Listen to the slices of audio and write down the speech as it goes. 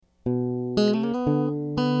Hello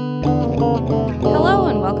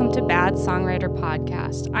and welcome to Bad Songwriter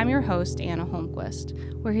Podcast. I'm your host, Anna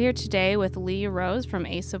Holmquist. We're here today with Lee Rose from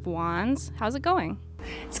Ace of Wands. How's it going?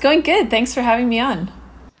 It's going good. Thanks for having me on.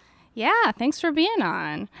 Yeah, thanks for being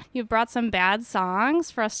on. You've brought some bad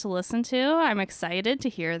songs for us to listen to. I'm excited to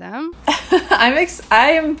hear them. I'm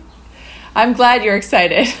glad you're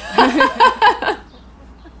excited.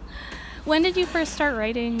 When did you first start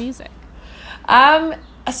writing music?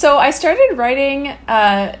 So I started writing,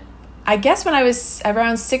 I guess when I was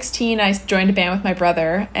around 16, I joined a band with my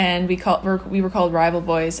brother, and we were called Rival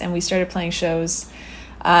Boys, and we started playing shows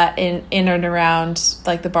in and around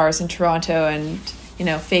like the bars in Toronto, and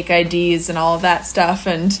fake IDs and all of that stuff,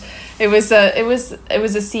 and it was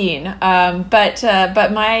a scene. But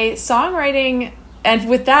my songwriting, and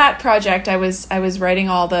with that project, I was writing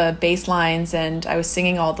all the bass lines, and I was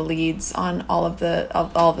singing all the leads on all of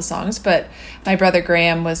the songs. But my brother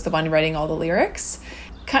Graham was the one writing all the lyrics.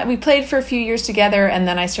 We played for a few years together, and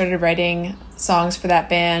then I started writing songs for that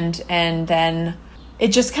band, and then it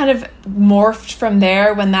just kind of morphed from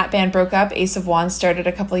there. When that band broke up, Ace of Wands started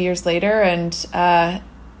a couple of years later, and I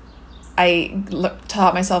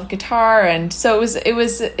taught myself guitar, and so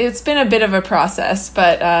it's been a bit of a process,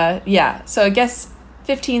 but yeah. So I guess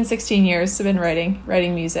 15, 16 years I've been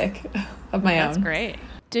writing music of my own. That's great.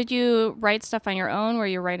 Did you write stuff on your own? Were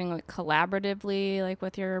you writing like collaboratively, like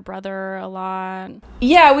with your brother a lot?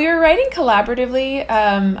 Yeah, we were writing collaboratively.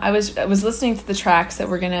 I was listening to the tracks that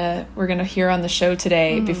we're gonna hear on the show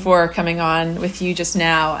today before coming on with you just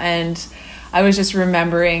now, and I was just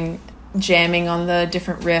remembering jamming on the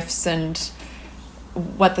different riffs and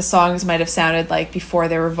what the songs might have sounded like before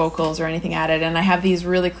there were vocals or anything added. And I have these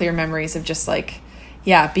really clear memories of just like,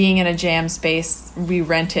 yeah, being in a jam space we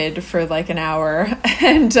rented for like an hour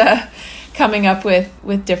and coming up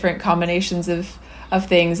with different combinations of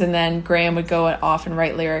things. And then Graham would go off and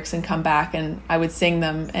write lyrics and come back, and I would sing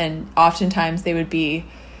them. And oftentimes they would be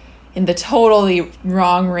in the totally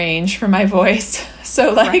wrong range for my voice.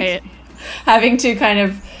 So like having to kind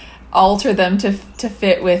of alter them to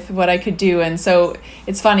fit with what I could do. And so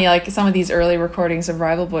it's funny, like some of these early recordings of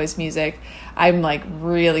Rival Boys music, I'm like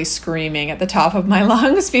really screaming at the top of my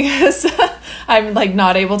lungs because I'm like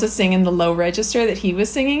not able to sing in the low register that he was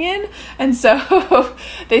singing in, and so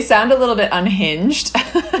they sound a little bit unhinged.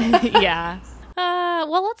 Yeah.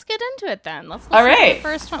 Well, let's get into it then. Let's listen All right. to the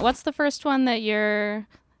first one. What's the first one that you're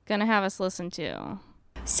gonna have us listen to?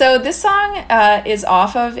 So this song is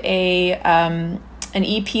off of an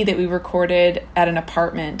EP that we recorded at an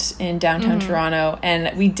apartment in downtown Toronto,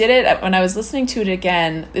 and we did it when I was listening to it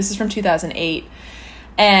again. This is from 2008,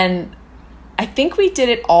 and I think we did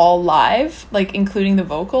it all live, like including the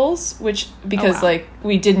vocals, because like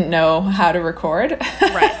we didn't know how to record,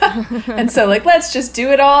 Right? And so like let's just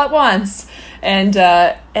do it all at once, and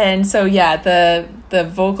so yeah, the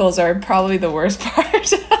vocals are probably the worst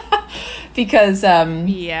part. Because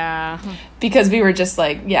because we were just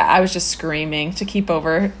like, yeah, I was just screaming to get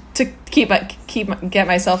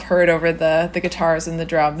myself heard over the guitars and the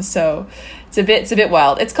drums. So it's a bit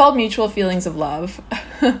wild. It's called Mutual Feelings of Love.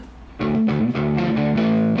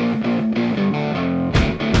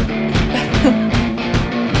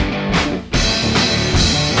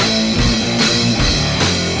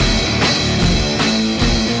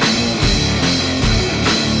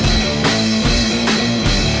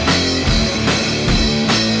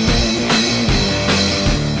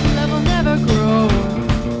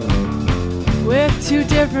 Too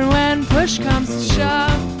different when push comes to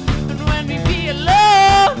shove, and when we be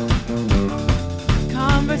alone,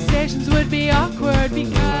 conversations would be awkward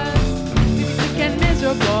because we'd be sick and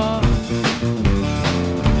miserable,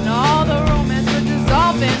 and all the romance would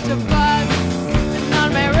dissolve into floods and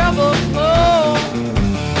unbearable flow.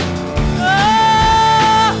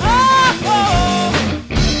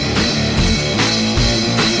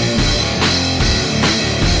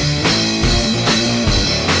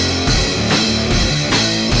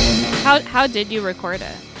 How did you record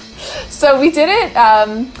it? So we did it.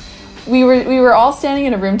 We were all standing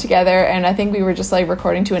in a room together, and I think we were just like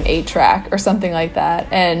recording to an 8-track or something like that.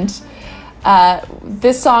 And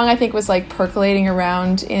this song I think was like percolating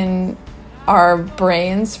around in our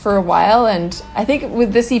brains for a while, and I think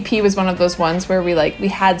with this EP was one of those ones where we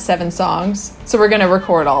had 7 songs, so we're gonna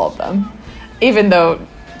record all of them, even though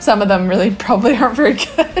some of them really probably aren't very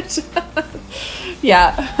good.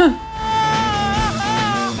 Yeah.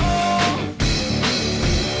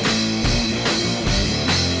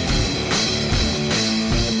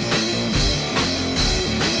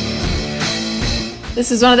 This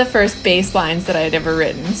is one of the first bass lines that I had ever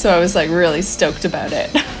written, so I was like really stoked about it.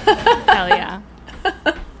 Hell yeah.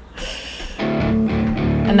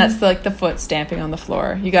 And that's like the foot stamping on the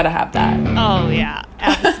floor. You got to have that. Oh, yeah,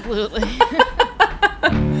 absolutely.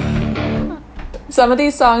 Some of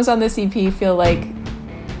these songs on this EP feel like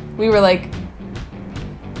we were like,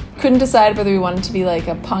 couldn't decide whether we wanted to be like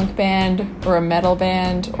a punk band or a metal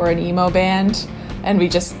band or an emo band. And we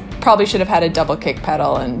just probably should have had a double kick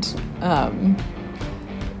pedal and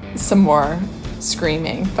some more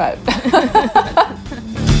screaming, but...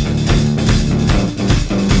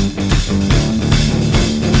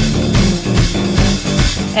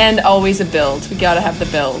 And always a build. We gotta have the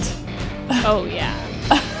build. Oh, yeah.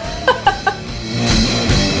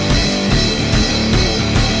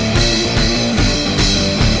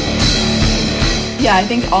 Yeah, I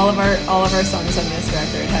think all of our songs on this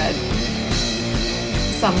record had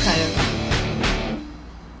some kind of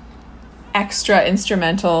extra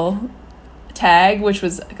instrumental tag, which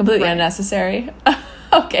was completely unnecessary.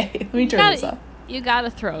 Okay, let me turn this off. You gotta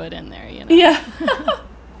throw it in there, you know. Yeah.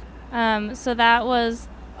 So that was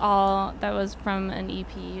from an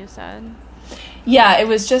EP, you said? Yeah, it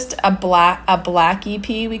was just a black EP,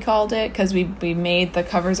 we called it, because we made the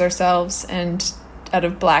covers ourselves and out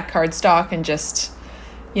of black cardstock and just,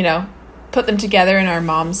 you know, put them together in our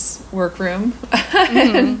mom's workroom.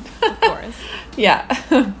 Of course.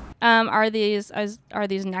 Yeah. Are these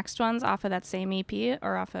next ones off of that same EP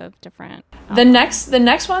or off of different albums? The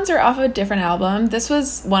next ones are off of a different album. This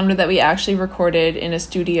was one that we actually recorded in a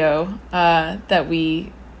studio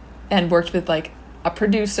and worked with like a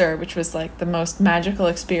producer, which was like the most magical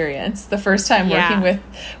experience. The first time working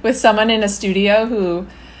with someone in a studio who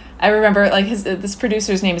I remember, like this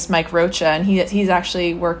producer's name is Mike Rocha, and he's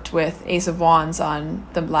actually worked with Ace of Wands on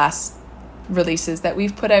the last releases that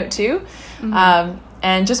we've put out too. Mm-hmm.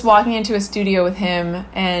 And just walking into a studio with him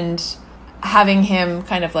and having him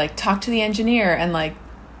kind of like talk to the engineer and like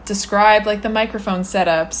describe like the microphone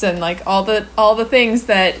setups and like all the things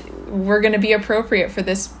that were going to be appropriate for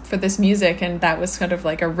this music, and that was kind of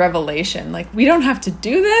like a revelation. Like, we don't have to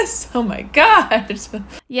do this. Oh my god.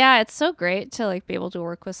 Yeah, it's so great to like be able to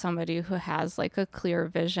work with somebody who has like a clear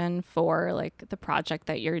vision for like the project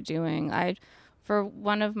that you're doing. For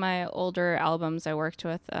one of my older albums, I worked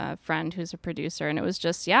with a friend who's a producer, and it was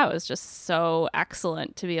just so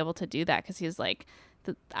excellent to be able to do that, because he's like,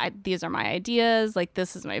 these are my ideas, like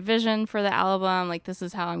this is my vision for the album, like this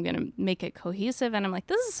is how I'm gonna make it cohesive, and I'm like,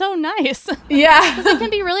 this is so nice. Yeah. Because it can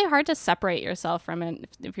be really hard to separate yourself from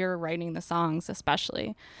it if you're writing the songs,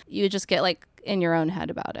 especially. You just get like in your own head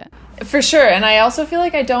about it. For sure. And I also feel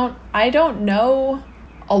like I don't know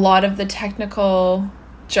a lot of the technical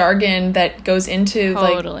jargon that goes into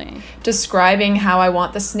like describing how I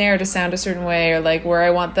want the snare to sound a certain way, or like where I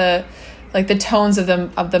want the tones of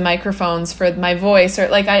the microphones for my voice, or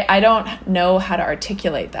like I don't know how to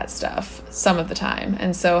articulate that stuff some of the time.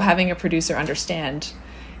 And so having a producer understand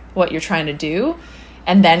what you're trying to do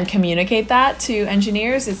and then communicate that to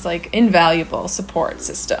engineers, it's like invaluable support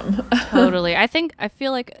system. Totally. I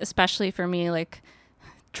feel like, especially for me, like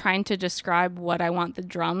trying to describe what I want the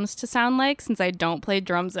drums to sound like, since I don't play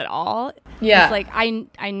drums at all. Yeah. It's like I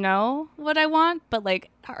know what I want, but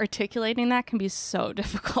like articulating that can be so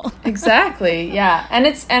difficult. Exactly. Yeah. And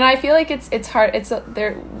I feel like it's hard.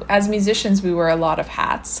 As musicians, we wear a lot of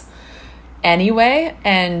hats anyway,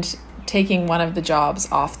 and taking one of the jobs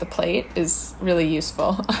off the plate is really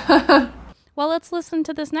useful. Well, let's listen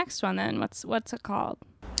to this next one then. What's it called?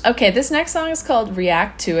 Okay, this next song is called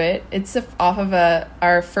React to It. It's off of the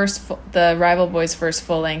Rival Boys' first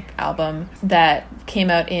full-length album that came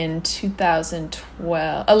out in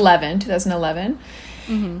 2011.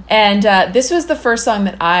 Mm-hmm. And this was the first song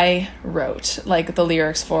that I wrote, like the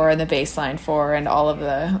lyrics for and the bass line for and all of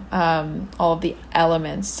the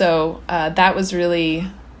elements. So that was really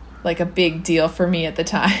like a big deal for me at the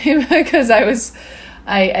time, because I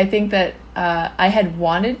think that I had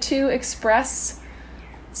wanted to express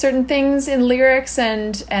certain things in lyrics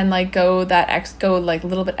and like go like a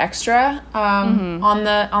little bit extra on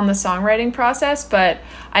the songwriting process, but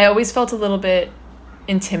I always felt a little bit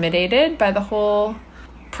intimidated by the whole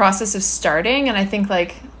process of starting. And I think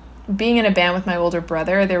like being in a band with my older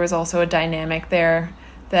brother, there was also a dynamic there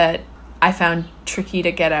that I found tricky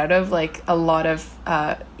to get out of. Like a lot of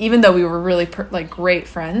even though we were really great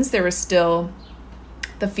friends, there was still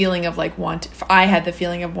the feeling of like I had the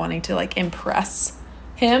feeling of wanting to like impress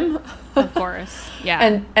him. Of course.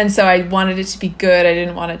 Yeah. And so I wanted it to be good. I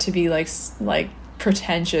didn't want it to be like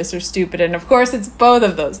pretentious or stupid, and of course it's both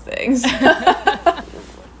of those things.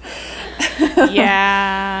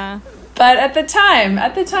 Yeah. But at the time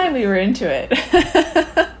we were into it.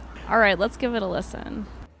 All right, let's give it a listen.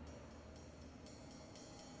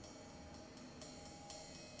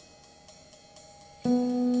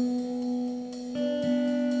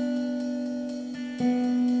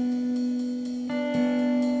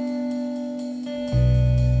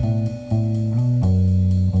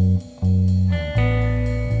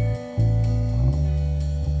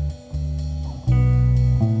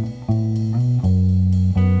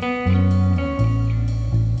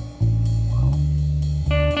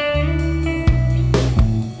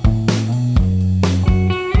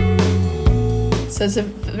 So it's a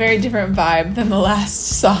very different vibe than the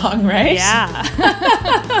last song, right? Yeah.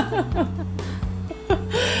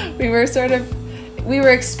 We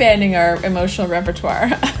were expanding our emotional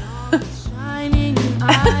repertoire. Shining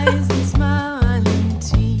eyes and smiling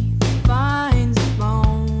teeth, finds a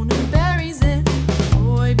bone and buries it.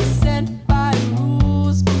 Boy beset by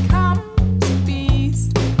rules becomes a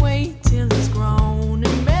beast. Wait till he's grown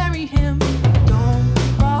and marry him. Don't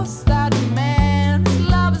cross that man. His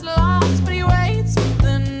love is lost, but he waits for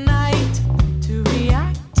the night to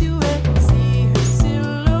react to it. See her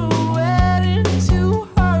silhouette into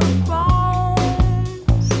her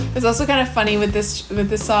bones. It's also kind of funny with this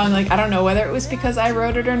song, like I don't know whether it was because I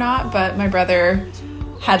wrote it or not, but my brother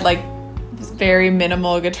had like very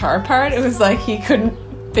minimal guitar part. It was like he couldn't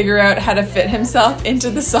figure out how to fit himself into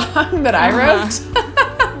the song that I wrote.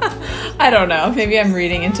 I don't know, maybe I'm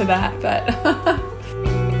reading into that, but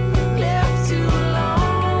Left too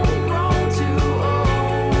long, grown too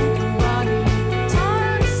old, body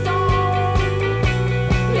turned stone.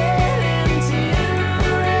 Let into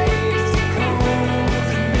raised cold,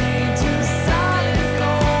 made to solid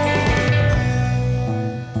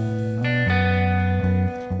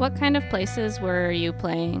gold. What kind of places were you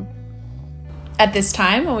playing? at this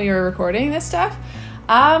time when we were recording this stuff,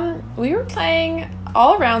 we were playing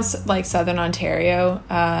all around like Southern Ontario,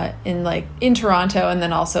 in Toronto, and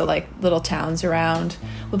then also like little towns around.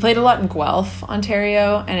 We played a lot in Guelph,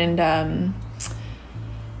 Ontario, and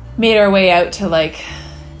made our way out to like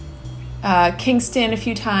Kingston a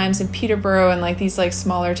few times, and Peterborough, and like these like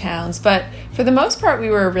smaller towns. But for the most part, we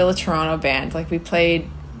were a real Toronto band. Like we played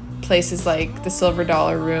places like the Silver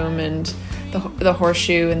Dollar Room and the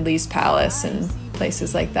Horseshoe and Lee's Palace and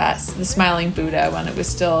places like that. The Smiling Buddha when it was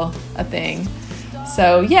still a thing.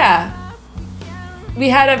 So yeah, we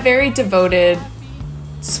had a very devoted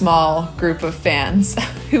small group of fans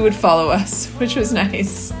who would follow us, which was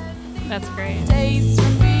nice. That's great.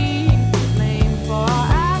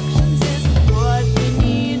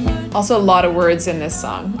 Also a lot of words in this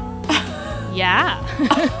song. Yeah.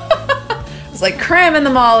 It was like cramming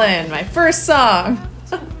them all in. My first song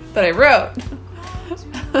that I wrote.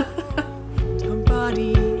 Her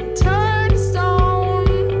body turned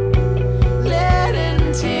stone, lead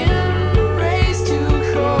and tin, raised to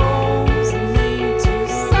coals, made to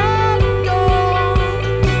solid gold,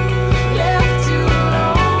 left too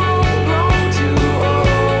long, grown too old.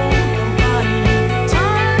 Her body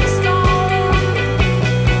turned stone,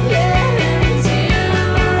 lead and tin,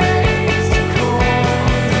 raised to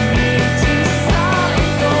coals, made to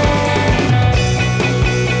solid gold.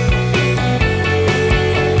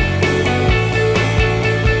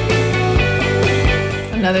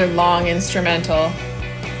 Another long instrumental.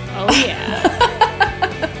 Oh yeah.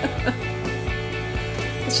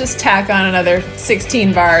 Let's just tack on another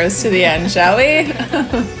 16 bars to the end, shall we?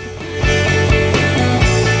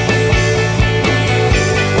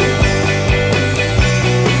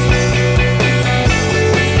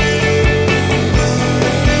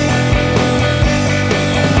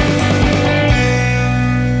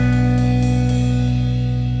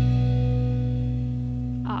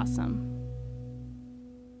 Awesome.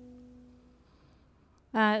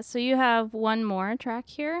 So you have one more track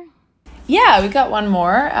here. Yeah, we got one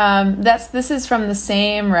more. This is from the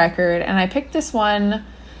same record, and I picked this one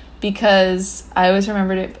because I always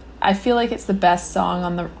remembered it. I feel like it's the best song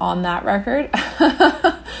on that record,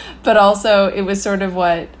 but also it was sort of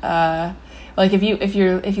what like if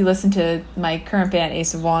you listen to my current band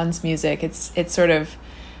Ace of Wands music, it's sort of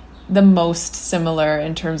the most similar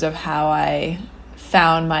in terms of how I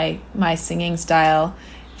found my singing style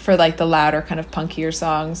for like the louder kind of punkier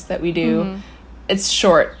songs that we do. Mm-hmm. It's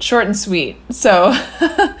short and sweet. So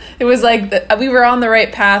it was like we were on the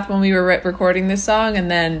right path when we were recording this song. And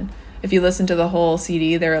then if you listen to the whole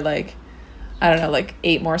CD, there are like, I don't know, like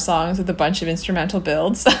 8 more songs with a bunch of instrumental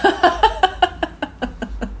builds.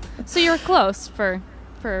 So you're close for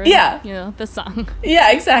yeah, the song. Yeah,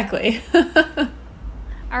 exactly.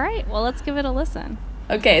 All right, well, let's give it a listen.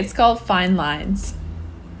 Okay, it's called Fine Lines.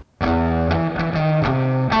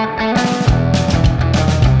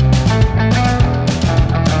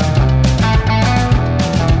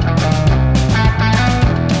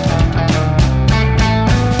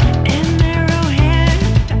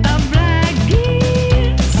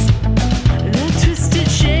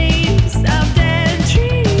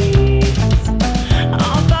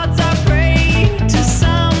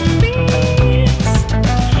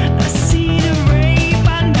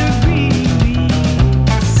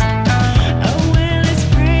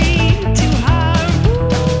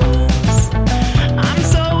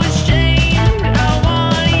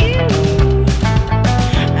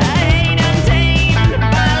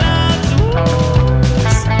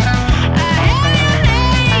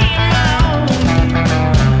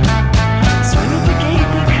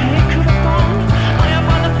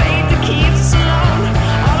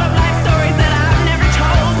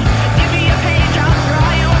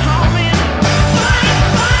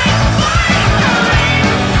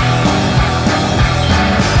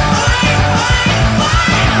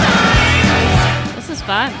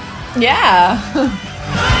 Yeah.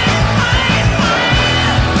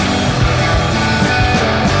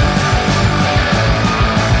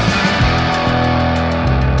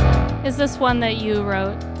 Is this one that you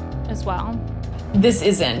wrote as well? This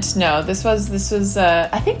isn't. No, this was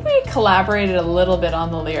I think we collaborated a little bit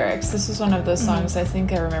on the lyrics. This was one of those songs I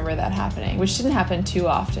think I remember that happening, which didn't happen too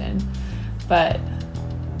often. But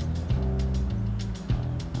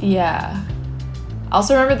yeah. I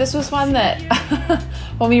also remember this was one that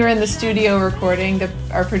when we were in the studio recording,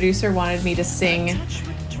 our producer wanted me to sing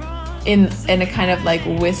in a kind of like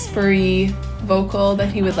whispery vocal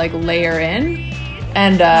that he would like layer in.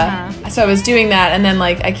 And so I was doing that, and then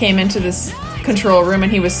like I came into this control room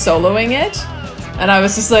and he was soloing it, and I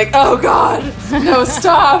was just like, oh god, no,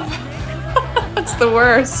 stop. It's the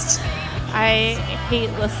worst. I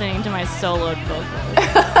hate listening to my soloed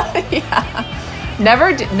vocals. Yeah,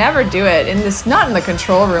 never do it not in the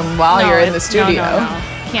control room while you're in the studio. No.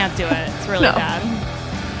 Can't do it. It's really bad.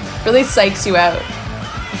 Really psychs you out.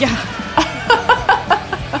 Yeah.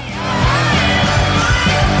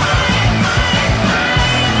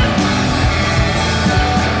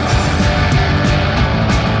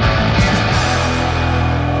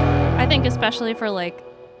 I think especially for like,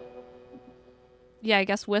 yeah, I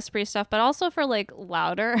guess whispery stuff, but also for like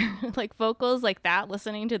louder like vocals like that,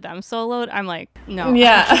 listening to them soloed, I'm like, no.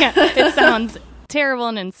 Yeah. I can't. It sounds terrible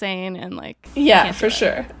and insane and like, yeah, for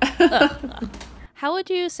sure. How would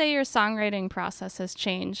you say your songwriting process has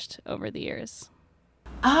changed over the years?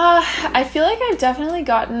 I feel like I've definitely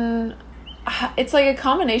gotten, it's like a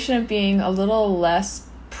combination of being a little less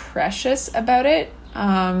precious about it,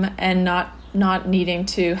 and not needing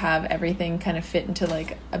to have everything kind of fit into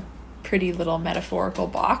like a pretty little metaphorical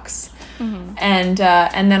box. And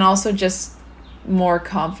then also just more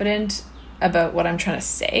confident about what I'm trying to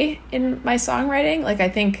say in my songwriting. Like I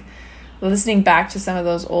think listening back to some of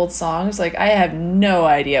those old songs, like I have no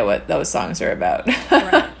idea what those songs are about.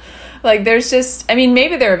 Right. Like there's just, I mean,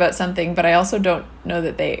 maybe they're about something, but I also don't know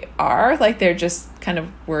that they are. Like they're just kind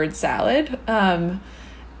of word salad.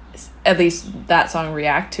 At least that song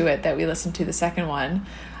React to It that we listened to, the second one.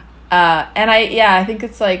 And I think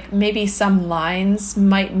it's like maybe some lines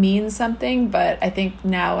might mean something, but I think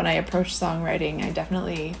now when I approach songwriting, I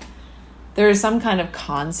definitely, there is some kind of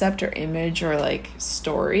concept or image or like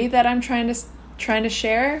story that I'm trying to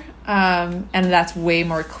share. And that's way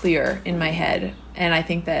more clear in my head. And I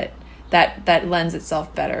think that lends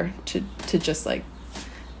itself better to just like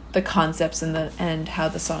the concepts and how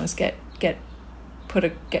the songs get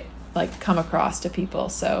come across to people.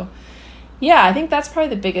 So yeah, I think that's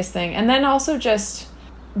probably the biggest thing. And then also just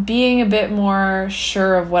being a bit more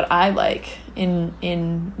sure of what I like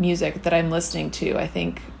in music that I'm listening to. I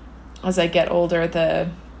think as I get older,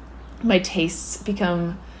 my tastes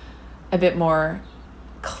become a bit more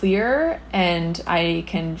clear, and I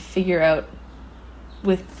can figure out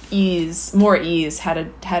with more ease how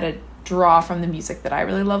to draw from the music that I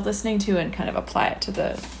really love listening to and kind of apply it to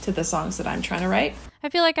the songs that I'm trying to write. I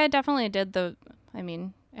feel like I definitely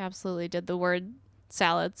absolutely did the word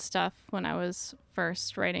salad stuff when I was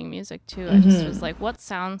first writing music too. I just was like, what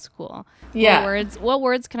sounds cool? Yeah. What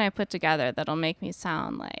words can I put together that'll make me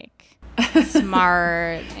sound like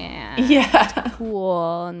smart and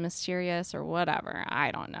cool and mysterious or whatever?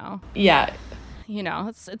 I don't know. Yeah. You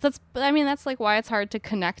know, that's like why it's hard to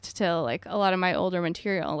connect to like a lot of my older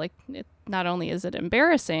material. Like not only is it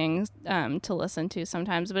embarrassing to listen to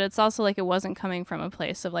sometimes, but it's also like it wasn't coming from a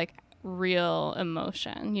place of like real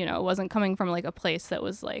emotion. You know, it wasn't coming from like a place that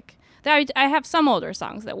was like I have some older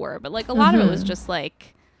songs that were, but like a lot of it was just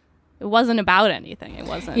like it wasn't about anything. It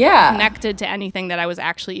wasn't connected to anything that I was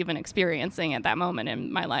actually even experiencing at that moment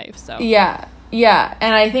in my life. So yeah,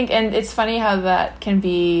 and I think, and it's funny how that can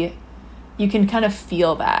be. You can kind of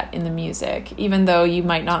feel that in the music, even though you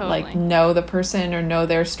might not like know the person or know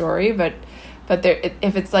their story, but there,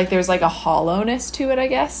 if it's like there's like a hollowness to it, I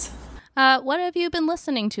guess. What have you been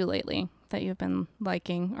listening to lately that you've been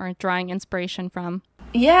liking or drawing inspiration from?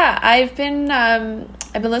 Yeah, I've been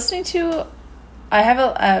listening to. I have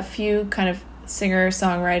a few kind of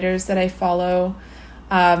singer-songwriters that I follow.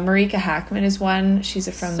 Marika Hackman is one. She's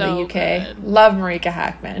from the UK. Good. Love Marika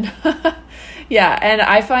Hackman. Yeah, and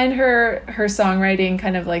I find her songwriting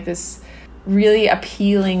kind of like this really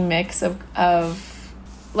appealing mix of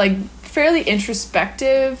like fairly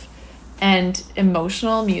introspective and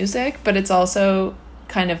emotional music, but it's also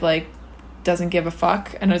kind of like doesn't give a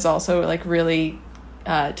fuck, and it's also like really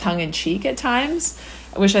tongue-in-cheek at times,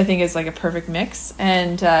 which I think is like a perfect mix.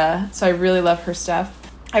 And so I really love her stuff.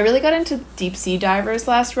 I really got into Deep Sea Divers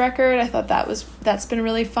last record. I thought that's been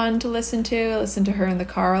really fun to listen to. I listen to her in the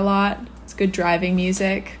car a lot. It's good driving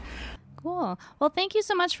music. Cool. Well, thank you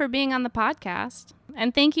so much for being on the podcast.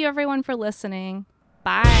 And thank you, everyone, for listening.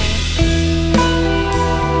 Bye.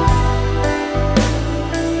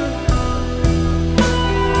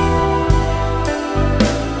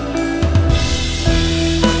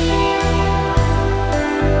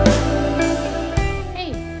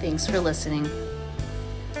 Thanks for listening.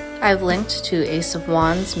 I've linked to Ace of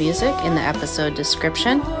Wands music in the episode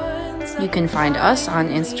description. You can find us on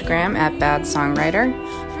Instagram at Bad Songwriter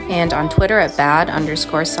and on Twitter at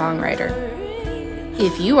bad_songwriter.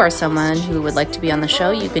 If you are someone who would like to be on the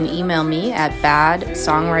show, you can email me at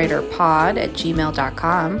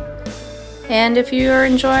badsongwriterpod@gmail.com. And if you are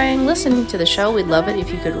enjoying listening to the show, we'd love it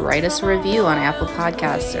if you could write us a review on Apple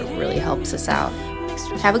Podcasts. It really helps us out.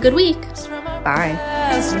 Have a good week. Bye.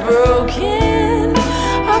 Broken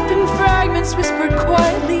up in fragments, whispered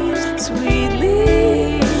quietly,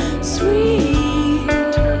 sweetly, sweet.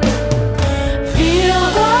 Feel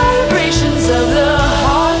vibrations of the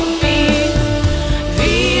heartbeat.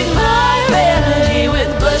 Feed my vanity with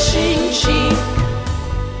blushing cheek.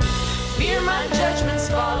 Fear my judgments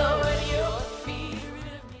follow.